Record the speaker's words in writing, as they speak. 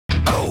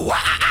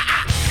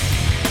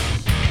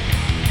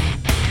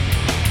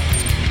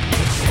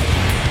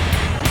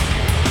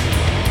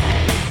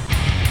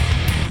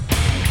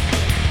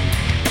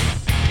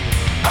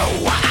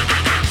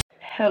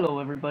Hello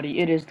everybody,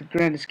 it is the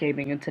Grandest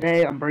Gaming, and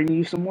today I'm bringing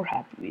you some more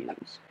Happy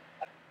Wheels.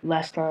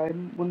 Last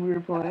time when we were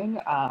playing,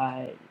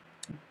 I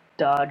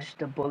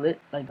dodged a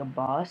bullet like a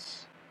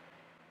boss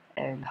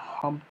and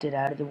humped it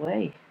out of the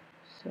way.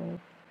 So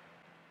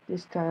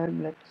this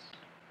time let's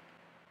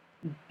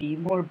be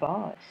more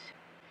boss.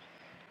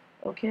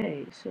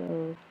 Okay,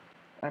 so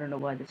I don't know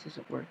why this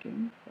isn't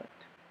working, but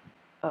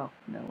oh,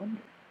 no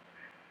wonder.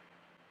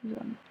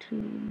 I'm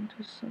tuned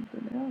to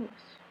something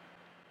else.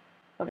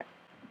 Okay.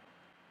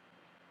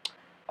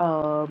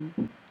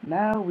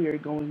 Now we are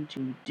going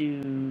to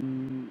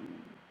do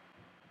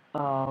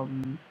I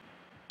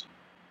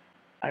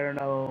don't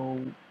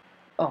know.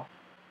 Oh,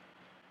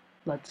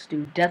 let's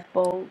do Death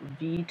Bowl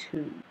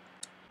V2.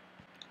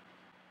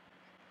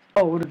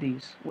 Oh, what are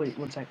these? Wait,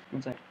 one sec.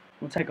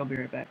 I'll be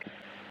right back.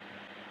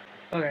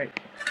 Alright.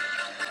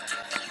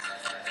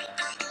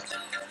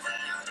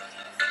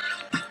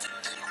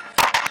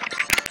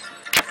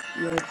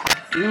 Let's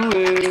do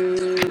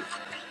it.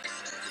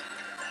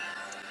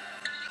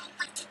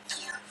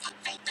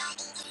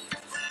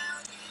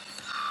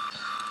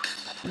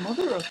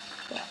 Mother of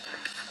fuck.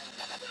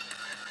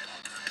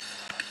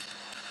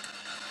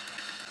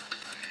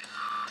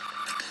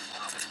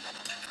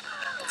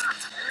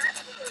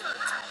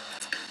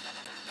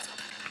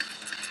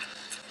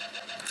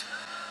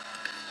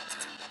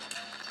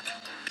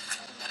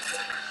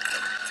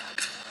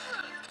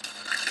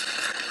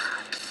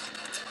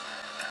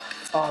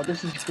 Oh,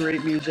 this is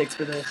great music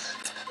for this.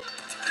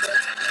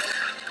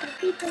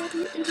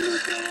 Everybody in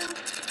the ground.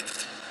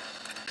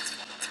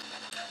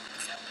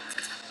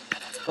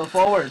 Go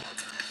forward.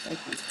 Thank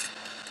you.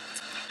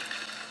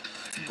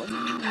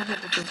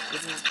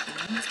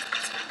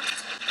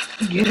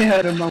 Get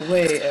out of my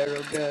way,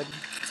 arrow gun.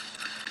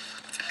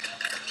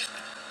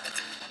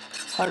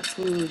 Heart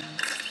food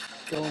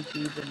don't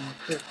even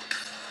fit.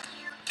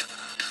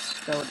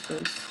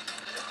 Skeleton.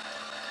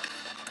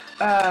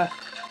 Uh,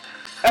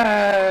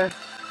 uh,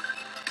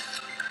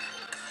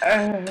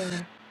 uh.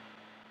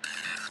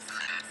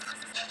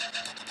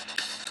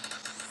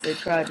 They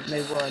tried and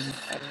they won.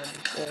 I don't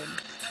understand.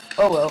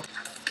 Oh well.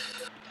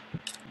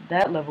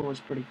 That level was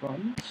pretty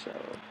fun, so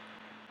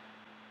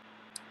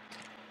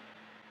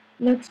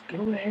let's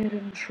go ahead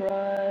and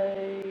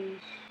try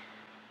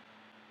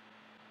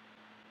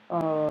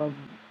um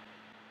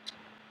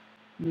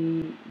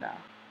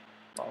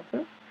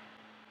Walter.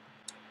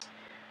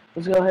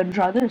 Let's go ahead and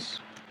try this.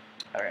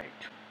 Alright.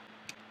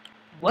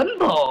 One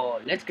ball,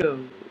 let's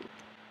go.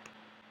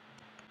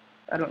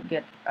 I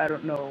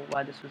don't know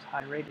why this was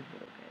high rated,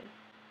 but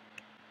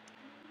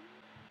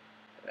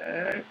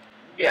okay.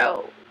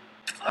 Yo.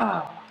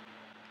 Oh.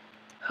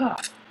 Huh.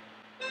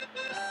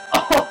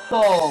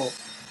 Oh,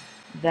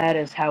 that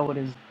is how it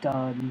is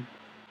done.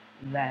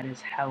 That is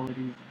how it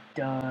is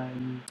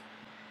done.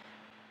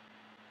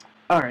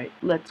 Alright,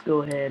 let's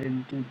go ahead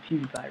and do the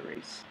PewDiePie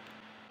race.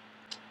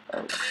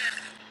 Oh,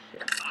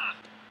 shit.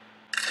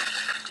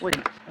 Wait,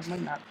 am I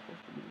not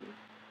supposed to do this?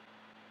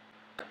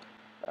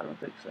 I don't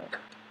think so.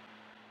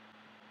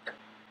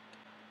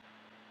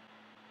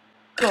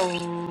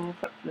 Go!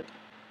 Flip.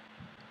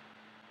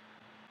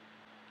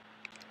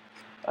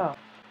 Oh.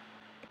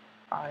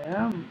 I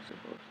am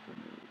supposed to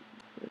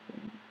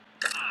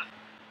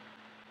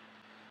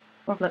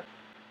move. Flip.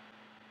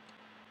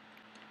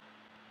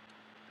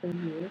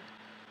 In here.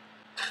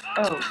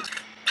 Oh.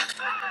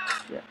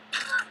 Shit.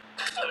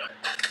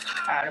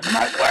 Out of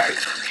my way!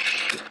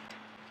 Shit.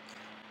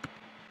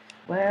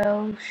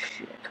 Well,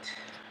 shit.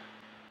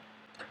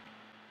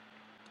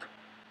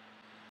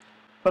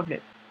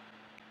 Flip.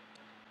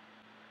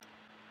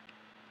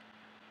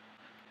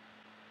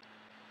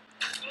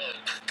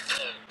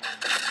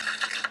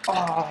 Oh,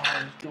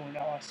 I was doing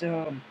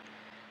awesome.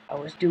 I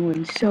was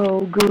doing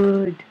so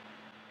good.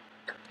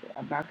 Okay,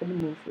 I'm not gonna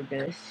move for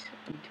this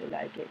until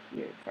I get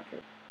here. Fuck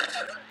it.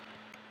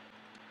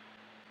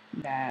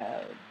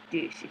 Now,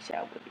 this is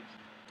how it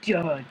is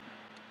done.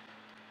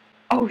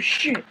 Oh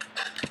shit!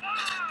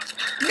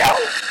 No!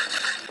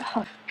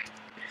 Oh,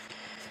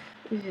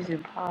 this is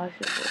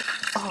impossible.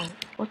 Oh,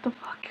 what the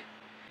fuck?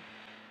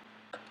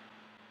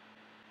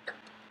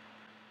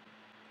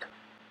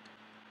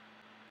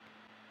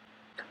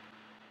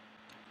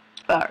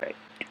 Alright.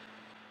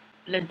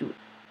 Let's do it.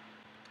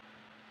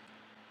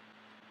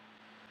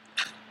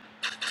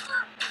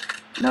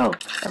 No,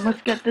 I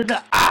must get to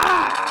the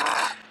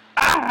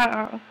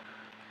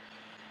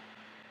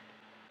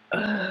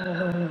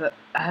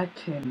I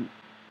can.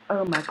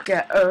 Oh my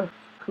god.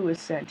 Who is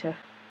Santa?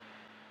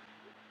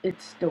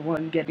 It's the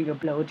one getting a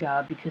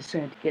blowjob because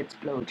Santa gets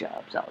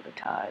blowjobs all the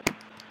time.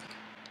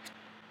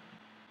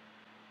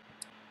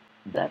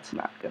 That's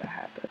not gonna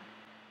happen.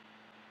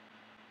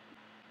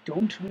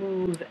 Don't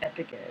move,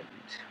 Epic End.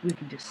 We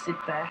can just sit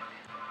back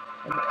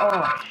and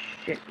oh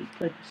shit, we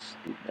played this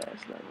stupid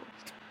ass level.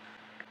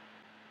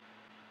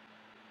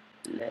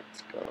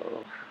 Let's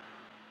go.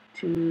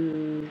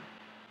 to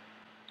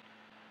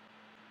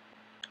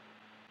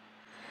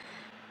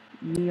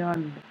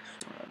neon mix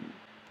run.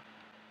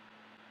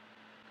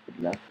 Good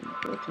luck and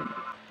fortune.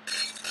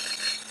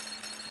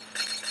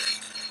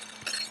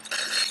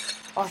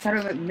 Oh, I thought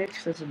it meant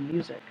mixed as in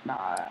music.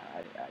 Nah,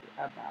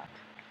 I'm not.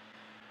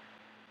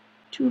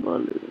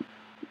 $2.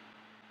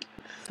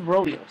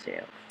 Throw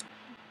yourself.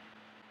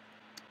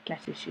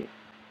 Catch this shit.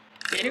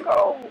 Get it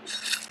go.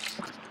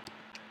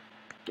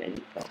 Get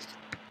it go.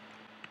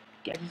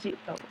 Get it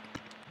go.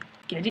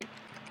 Get it.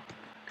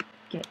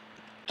 Get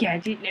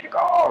it. Let it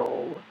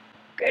go.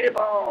 Get it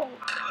go.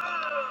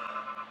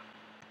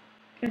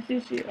 Catch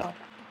this shit. Oh.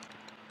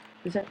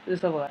 This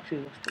level actually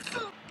looks pretty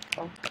good.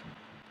 Oh.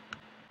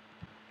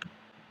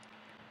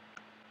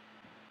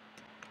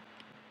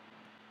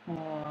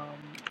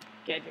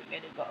 Get it.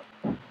 Let it go.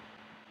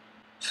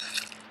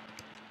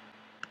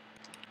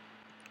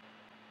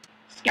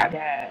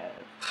 Scatter.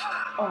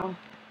 Oh.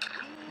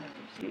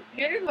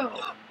 Let it go.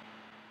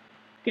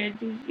 Get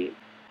this shit.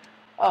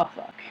 Oh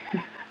fuck.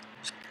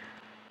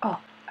 Oh,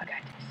 I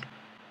got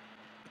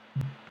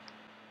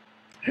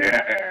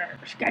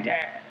this.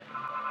 Scatter.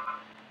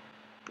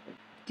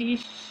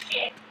 This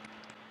shit.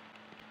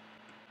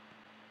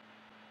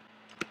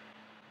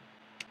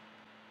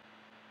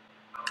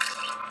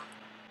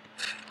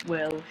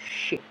 Well,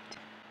 shit.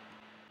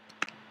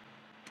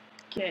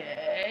 Get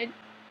it.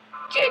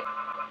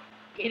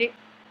 Get it.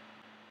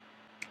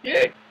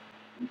 Get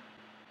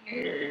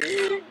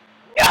it.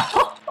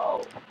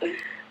 No!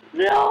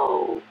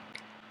 No!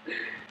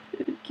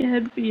 It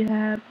can't be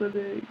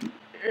happening.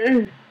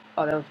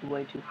 Oh, that was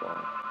way too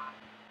far.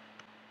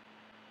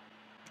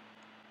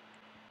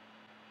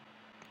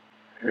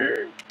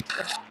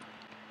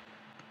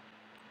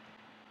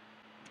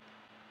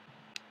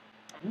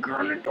 I'm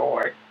gonna do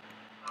it.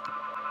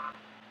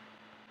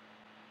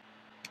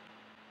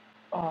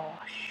 Oh,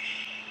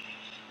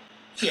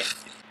 shit.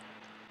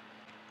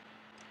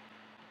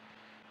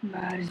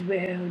 Might as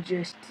well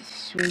just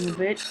swing a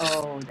bit.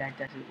 Oh, that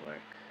doesn't work.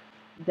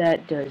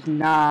 That does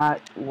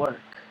not work.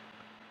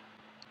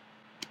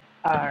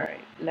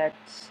 Alright,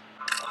 let's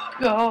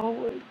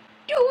go and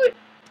do it.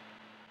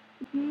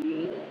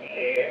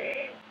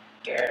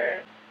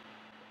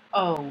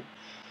 Oh,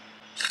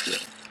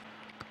 shit.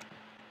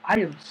 I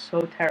am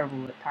so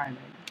terrible at timing.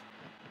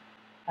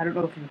 I don't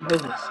know if you've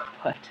noticed,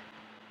 but...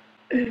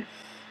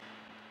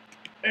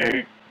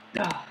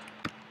 Oh,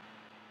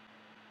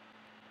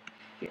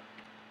 shit.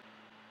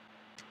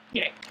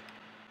 Yeah.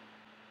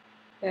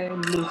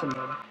 And losing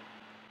them.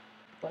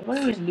 Why do I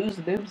always lose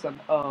limbs on...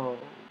 Oh,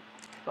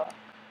 fuck.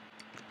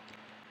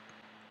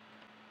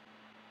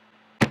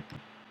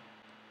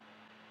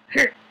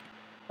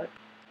 What?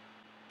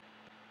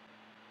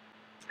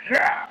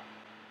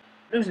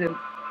 Lose him.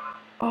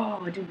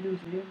 Oh, I didn't lose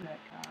him that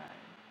time.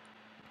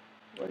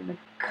 What an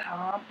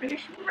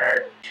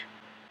accomplishment!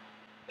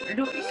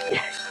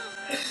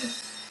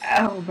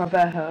 Ow, my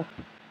bad.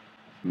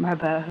 My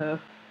bad.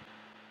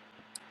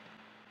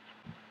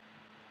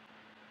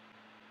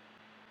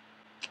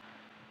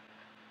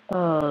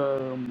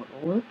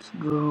 Let's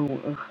go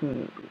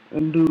ahead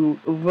and do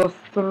the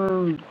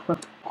third.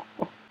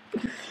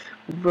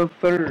 The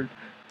third.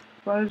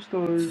 5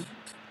 stars.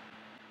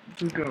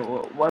 Just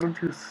go. Why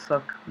don't you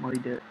suck my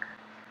dick?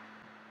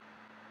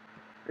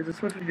 Is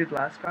this what we did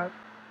last time?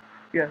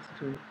 Yes,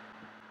 it is.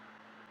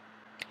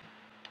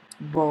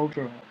 Ball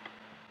drop.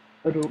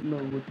 I don't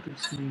know what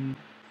this means.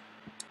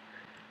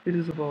 It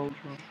is a ball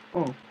drop.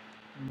 Oh,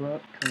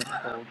 that kind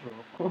of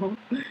ball drop.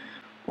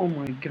 Oh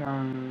my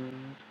god.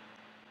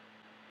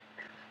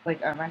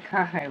 Like, oh my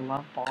god, I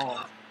love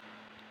balls.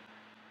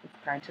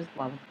 I just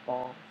love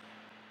balls.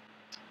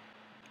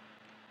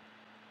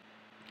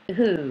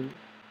 Ooh,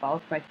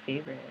 balls my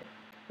favorite.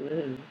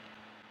 Ooh.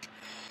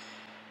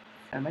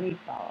 So many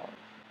balls.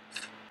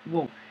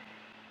 Whoa.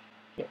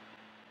 Shit.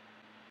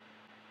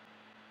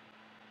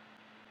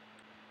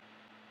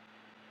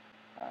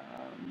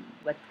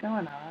 What's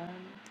going on?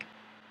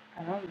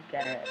 I don't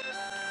get it.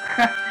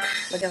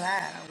 Look at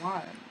that, I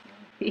won.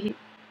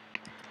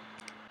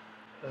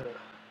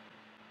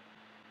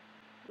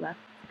 Let's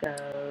go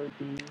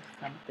do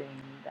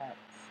something that's...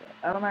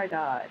 Oh my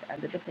god,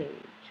 end of the page.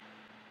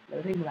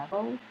 Loading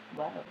level?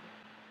 Whoa.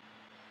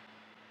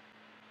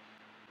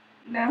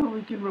 Now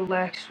we can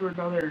relax for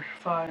another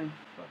 5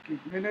 fucking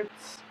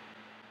minutes.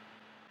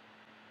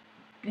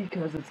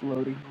 Because it's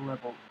loading the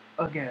level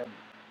again.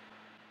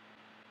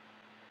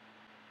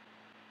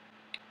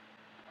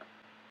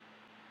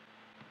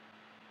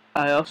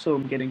 I also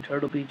am getting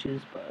turtle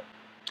beaches, but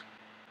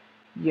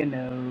you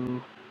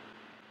know,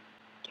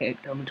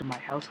 can't come into my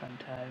house on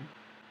time.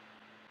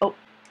 Oh,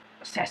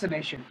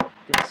 assassination.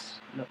 This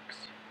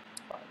looks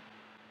fun.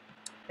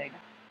 There you go.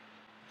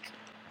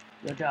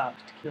 Your job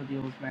is to kill the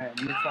old man.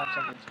 You have 5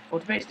 seconds.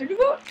 Hold space, there you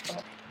go!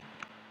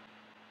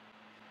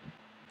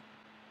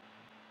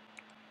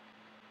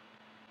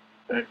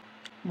 Oh.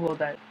 Well,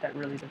 that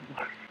really doesn't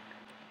work.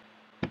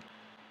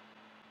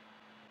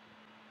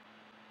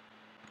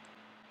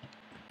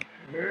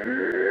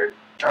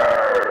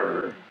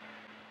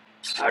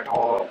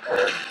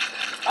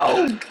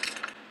 Oh!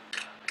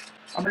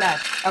 I'm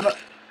alive.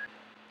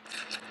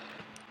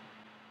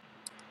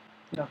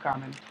 No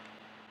comment.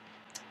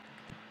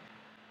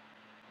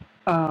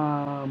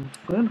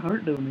 Fun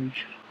heart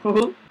donation.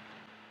 Ow.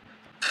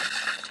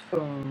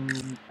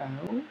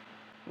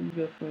 I'm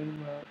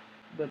guessing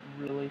that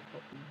really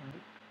fucking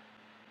hurt.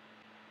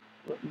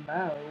 But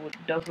now it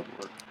doesn't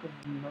work because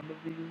none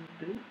of these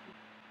do.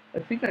 I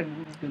think I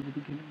moved in the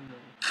beginning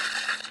though.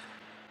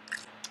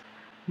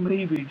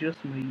 Maybe,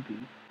 just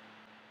maybe.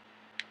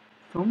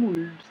 Some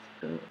weird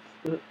stuff.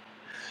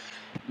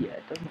 Yeah,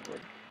 it doesn't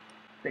work.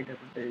 They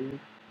never did.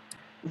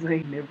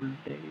 They never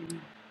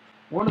did.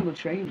 One in the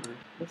chamber.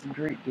 That's a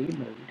great game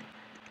mode.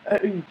 Oh,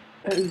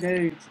 oh no,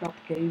 it's not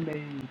the game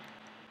mode.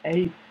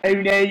 Oh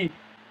no!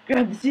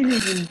 Grab the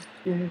scissors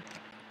and...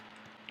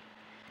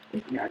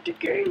 it's not the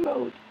game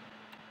mode.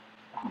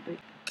 Stop it.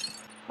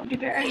 I'll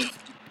get out.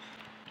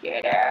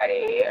 Get out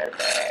of here,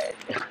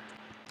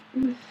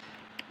 man.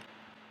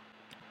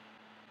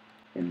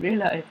 In real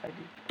life, I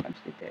just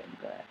punched the damn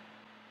glass.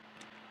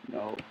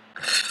 No.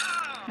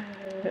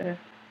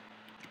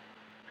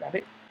 Grab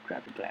it.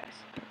 Grab the glass.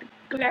 Grab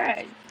the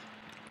glass.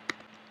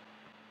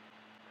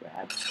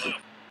 Grab it.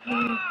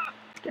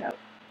 Get out.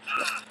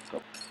 Go.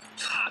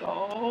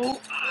 Go.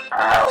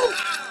 Ow!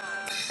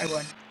 I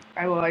won.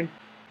 I won.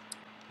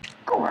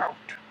 Go out.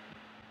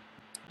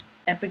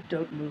 Epic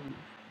don't move.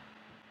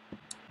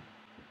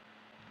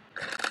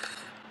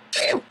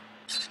 Ew.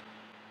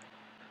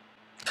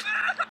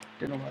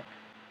 Didn't work.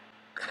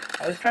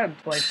 I was trying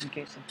twice in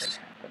case something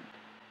happened.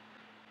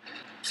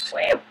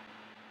 Ew.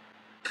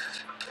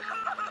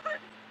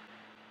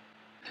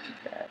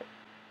 That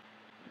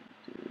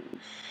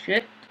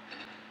shit.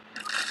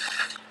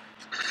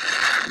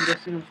 I'm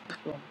guessing I'm supposed to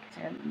go on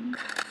cannon.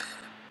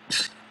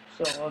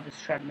 So I'll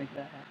just try to make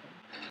that happen.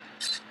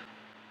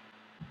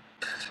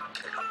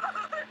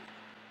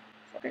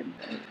 Fucking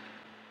way.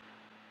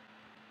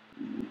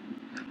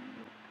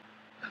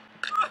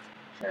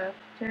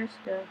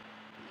 Chester.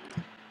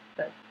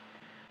 But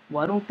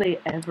why don't they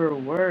ever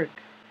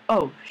work?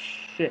 Oh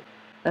shit.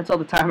 That's all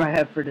the time I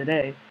have for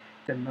today.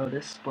 Didn't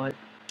notice, but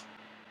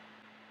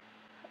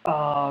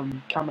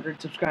comment and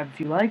subscribe if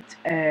you liked,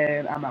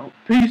 and I'm out.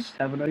 Peace.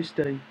 Have a nice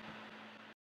day.